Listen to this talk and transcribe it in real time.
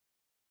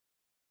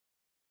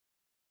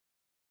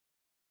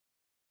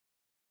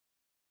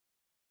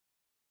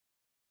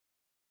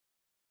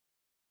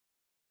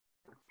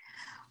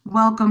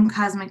Welcome,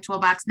 Cosmic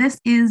Toolbox. This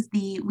is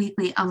the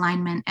weekly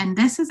alignment, and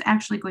this is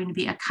actually going to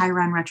be a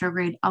Chiron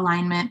retrograde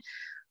alignment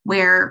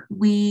where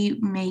we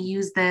may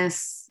use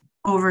this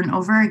over and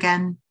over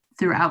again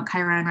throughout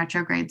Chiron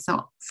retrograde.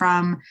 So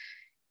from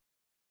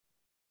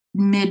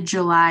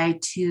mid-July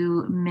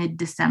to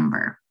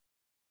mid-December.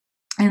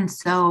 And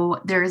so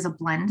there is a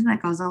blend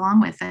that goes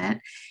along with it.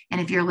 And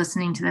if you're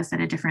listening to this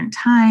at a different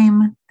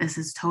time, this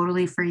is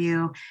totally for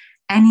you.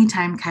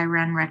 Anytime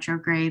Chiron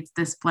retrogrades,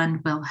 this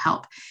blend will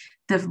help.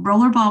 The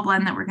rollerball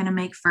blend that we're going to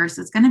make first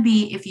is going to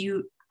be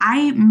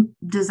I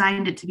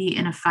designed it to be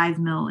in a 5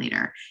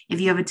 milliliter.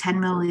 If you have a 10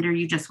 milliliter,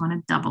 you just want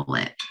to double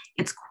it.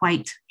 It's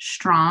quite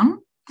strong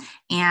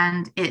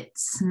and it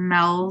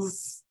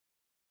smells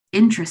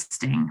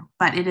interesting,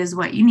 but it is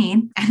what you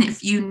need. And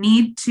if you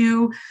need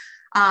to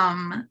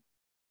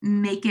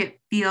make it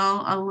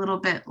feel a little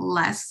bit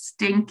less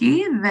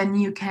stinky, then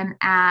you can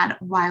add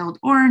wild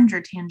orange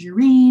or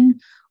tangerine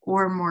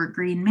or more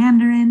green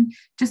mandarin.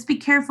 Just be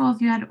careful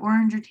if you add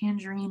orange or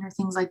tangerine or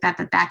things like that,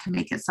 that can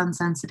make it sun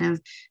sensitive.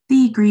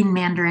 The green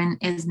mandarin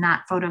is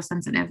not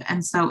photosensitive.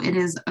 And so it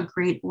is a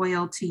great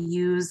oil to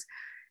use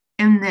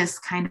in this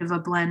kind of a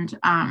blend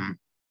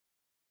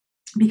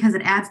because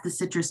it adds the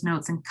citrus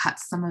notes and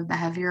cuts some of the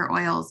heavier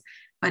oils,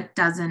 but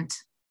doesn't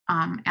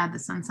add the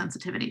sun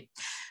sensitivity.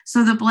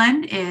 So the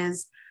blend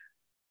is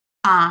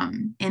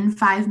in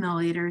 5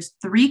 milliliters,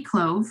 3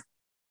 clove,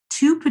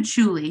 2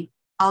 patchouli,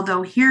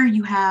 although here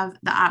you have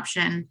the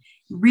option.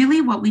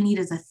 Really what we need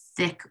is a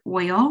thick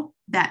oil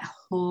that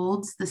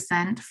holds the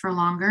scent for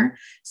longer.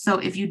 So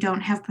if you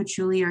don't have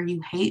patchouli or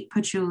you hate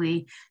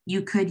patchouli,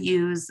 you could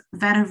use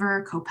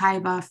vetiver,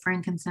 copaiba,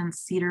 frankincense,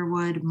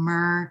 cedarwood,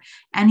 myrrh.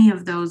 Any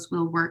of those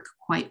will work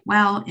quite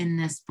well in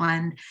this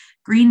blend.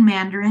 Green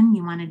mandarin,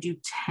 you want to do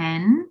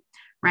 10,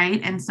 right?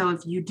 And so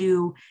if you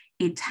do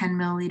a 10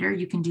 milliliter,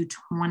 you can do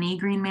 20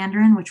 green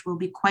mandarin, which will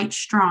be quite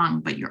strong,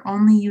 but you're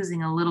only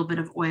using a little bit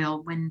of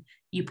oil when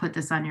you put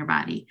this on your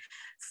body.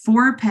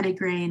 4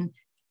 petitgrain,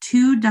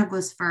 2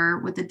 Douglas fir.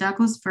 With the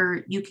Douglas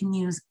fir, you can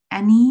use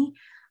any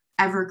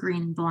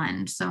evergreen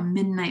blend. So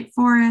midnight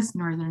forest,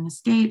 northern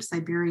escape,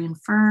 Siberian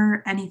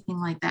fir, anything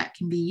like that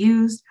can be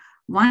used.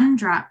 1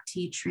 drop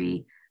tea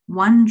tree,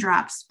 1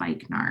 drop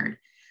spikenard.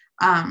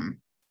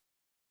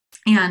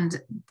 And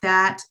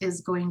that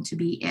is going to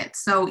be it.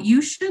 So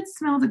you should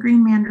smell the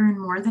green mandarin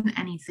more than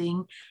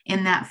anything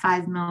in that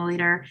 5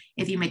 milliliter.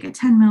 If you make a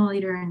 10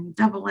 milliliter and you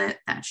double it,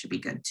 that should be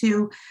good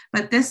too.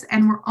 But this,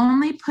 and we're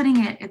only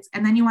putting it,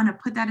 and then you want to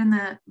put that in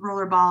the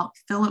roller ball,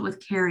 fill it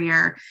with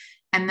carrier.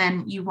 And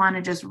then you want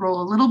to just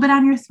roll a little bit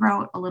on your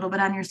throat, a little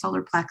bit on your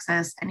solar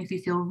plexus. And if you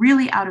feel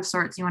really out of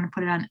sorts, you want to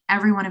put it on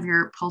every one of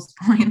your pulse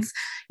points,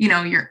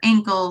 your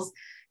ankles,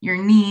 your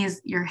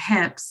knees, your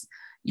hips,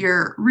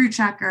 your root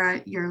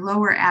chakra, your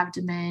lower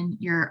abdomen,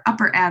 your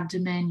upper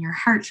abdomen, your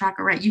heart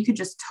chakra, right? You could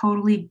just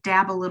totally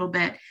dab a little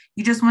bit.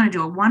 You just want to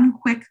do one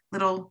quick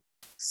little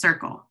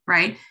circle,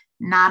 right?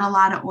 Not a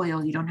lot of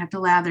oil. You don't have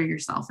to lather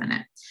yourself in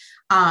it.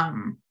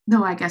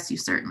 Though I guess you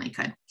certainly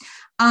could.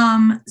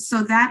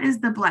 So that is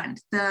the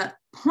blend. The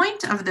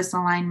point of this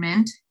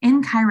alignment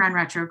in Chiron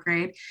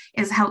retrograde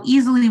is how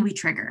easily we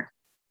trigger.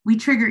 We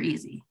trigger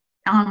easy.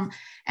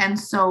 And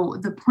so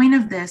the point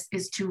of this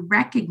is to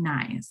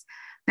recognize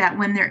that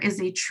when there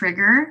is a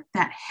trigger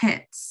that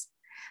hits,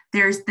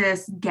 there's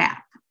this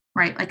gap,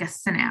 right? Like a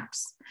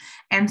synapse.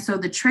 And so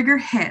the trigger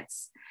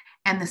hits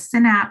and the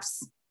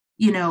synapse,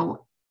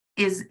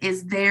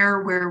 is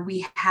there where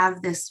we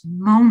have this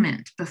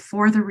moment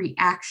before the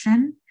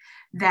reaction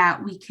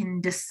that we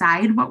can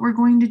decide what we're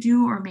going to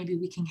do, or maybe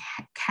we can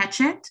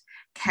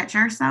catch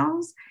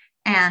ourselves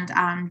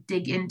and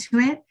dig into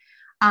it.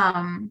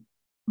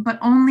 But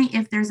only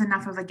if there's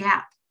enough of a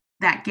gap.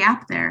 That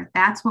gap there,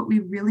 that's what we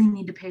really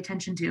need to pay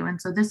attention to. And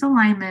so this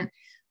alignment,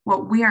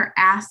 what we are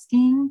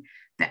asking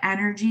the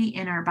energy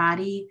in our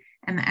body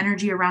and the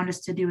energy around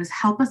us to do is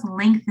help us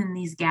lengthen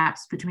these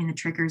gaps between the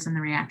triggers and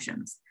the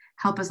reactions.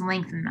 Help us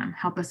lengthen them,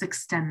 help us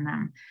extend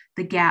them.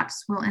 The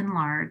gaps will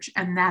enlarge.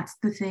 And that's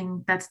the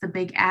thing, that's the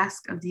big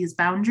ask of these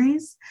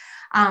boundaries.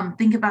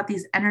 Think about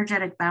these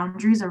energetic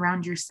boundaries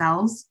around your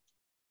cells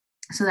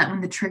so that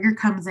when the trigger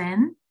comes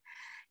in,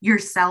 your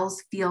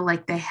cells feel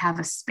like they have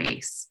a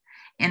space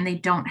and they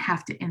don't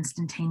have to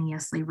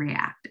instantaneously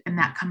react. And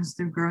that comes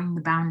through growing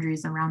the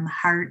boundaries around the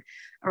heart,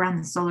 around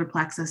the solar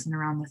plexus, and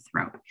around the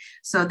throat.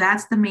 So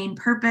that's the main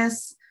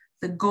purpose,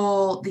 the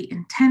goal, the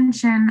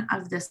intention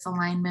of this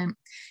alignment.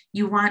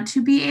 You want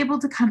to be able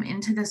to come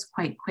into this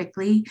quite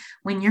quickly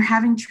when you're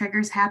having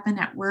triggers happen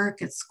at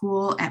work, at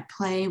school, at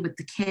play, with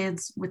the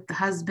kids, with the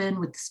husband,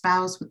 with the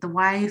spouse, with the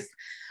wife,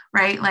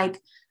 right? Like,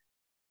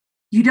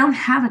 you don't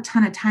have a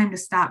ton of time to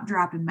stop,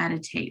 drop, and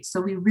meditate. So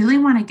we really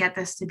want to get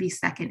this to be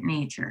second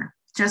nature,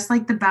 just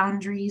like the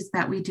boundaries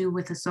that we do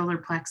with the solar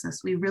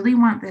plexus. We really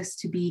want this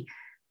to be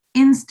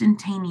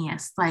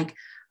instantaneous, like,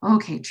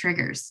 okay,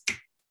 triggers,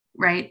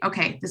 right?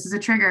 Okay, this is a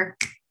trigger.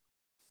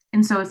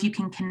 And so if you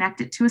can connect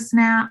it to a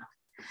snap,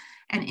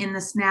 and in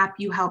the snap,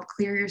 you help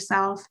clear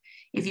yourself.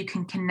 If you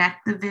can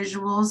connect the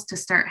visuals to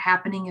start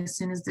happening as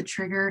soon as the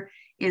trigger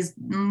is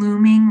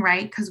looming,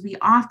 right? Because we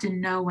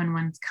often know when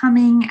one's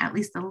coming, at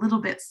least a little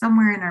bit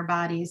somewhere in our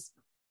bodies.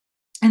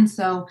 And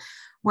so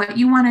what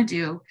you want to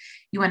do,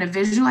 you want to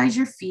visualize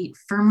your feet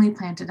firmly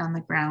planted on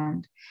the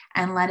ground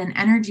and let an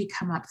energy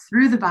come up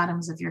through the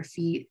bottoms of your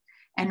feet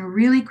and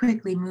really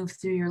quickly move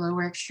through your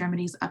lower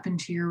extremities up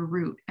into your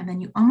root. And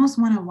then you almost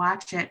want to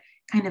watch it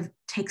kind of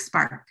take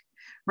spark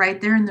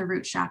right there in the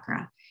root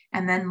chakra.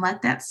 And then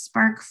let that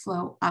spark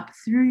flow up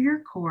through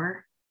your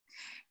core.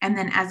 And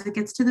then as it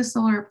gets to the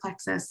solar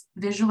plexus,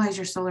 visualize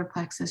your solar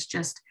plexus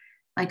just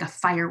like a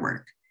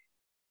firework,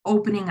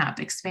 opening up,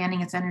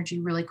 expanding its energy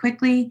really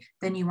quickly.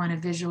 Then you want to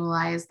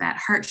visualize that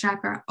heart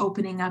chakra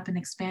opening up and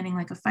expanding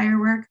like a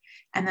firework.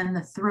 And then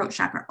the throat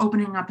chakra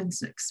opening up and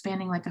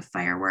expanding like a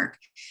firework.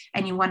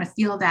 And you want to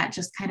feel that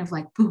just kind of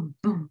like boom,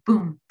 boom,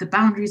 boom. The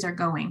boundaries are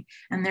going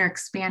and they're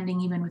expanding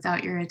even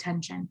without your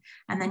attention.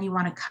 And then you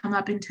want to come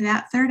up into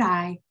that third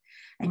eye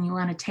and you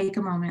want to take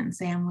a moment and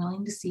say, I'm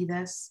willing to see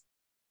this.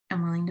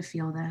 I'm willing to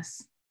feel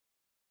this.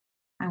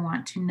 I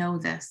want to know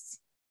this.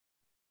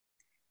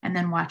 And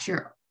then watch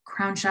your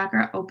crown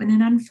chakra open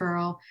and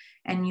unfurl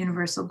and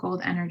universal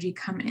gold energy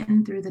come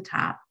in through the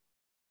top.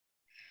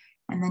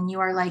 And then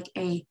you are like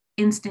a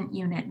instant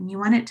unit and you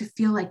want it to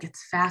feel like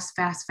it's fast,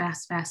 fast,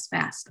 fast, fast,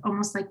 fast.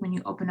 Almost like when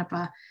you open up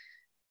a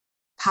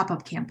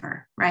pop-up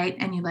camper, right?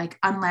 And you like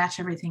unlatch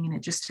everything and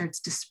it just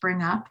starts to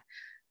spring up,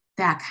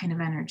 that kind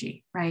of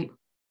energy, right?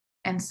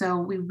 And so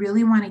we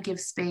really want to give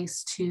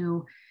space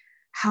to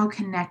how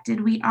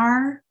connected we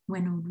are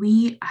when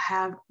we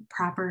have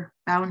proper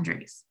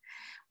boundaries.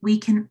 We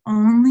can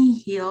only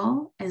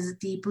heal as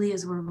deeply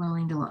as we're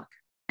willing to look.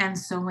 And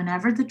so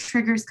whenever the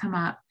triggers come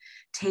up,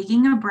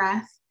 taking a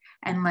breath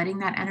and letting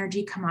that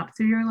energy come up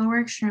through your lower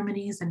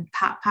extremities and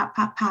pop, pop,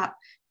 pop, pop,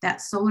 that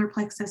solar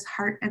plexus,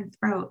 heart and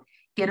throat,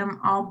 get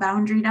them all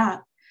boundaried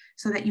up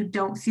so that you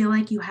don't feel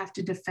like you have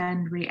to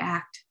defend,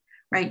 react,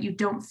 right? You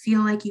don't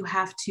feel like you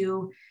have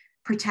to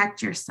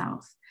protect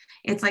yourself.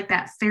 It's like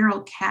that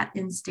feral cat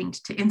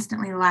instinct to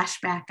instantly lash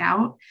back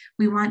out.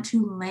 We want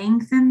to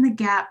lengthen the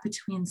gap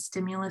between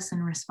stimulus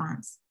and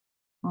response.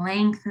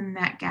 Lengthen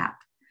that gap.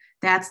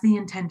 That's the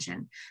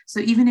intention. So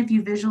even if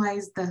you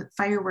visualize the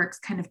fireworks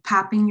kind of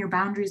popping your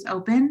boundaries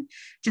open,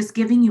 just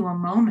giving you a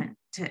moment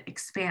to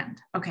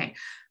expand. Okay,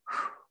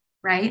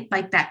 right?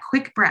 Like that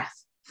quick breath.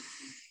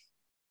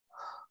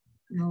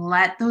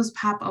 Let those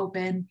pop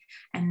open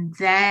and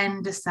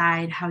then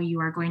decide how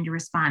you are going to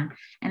respond.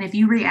 And if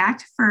you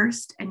react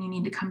first and you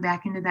need to come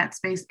back into that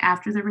space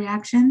after the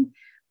reaction,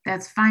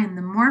 that's fine.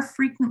 The more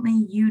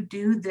frequently you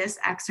do this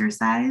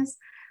exercise,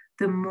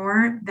 the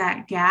more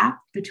that gap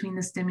between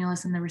the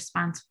stimulus and the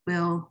response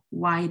will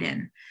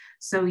widen.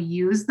 So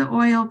use the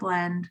oil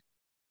blend,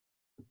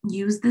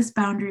 use this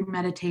boundary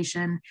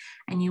meditation,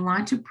 and you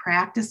want to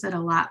practice it a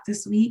lot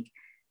this week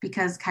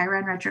because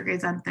Chiron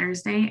retrogrades on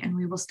Thursday and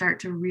we will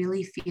start to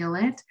really feel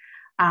it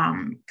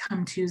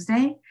come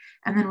Tuesday.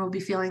 And then we'll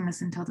be feeling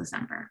this until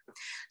December.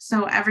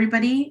 So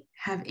everybody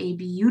have a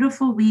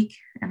beautiful week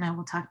and I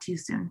will talk to you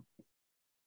soon.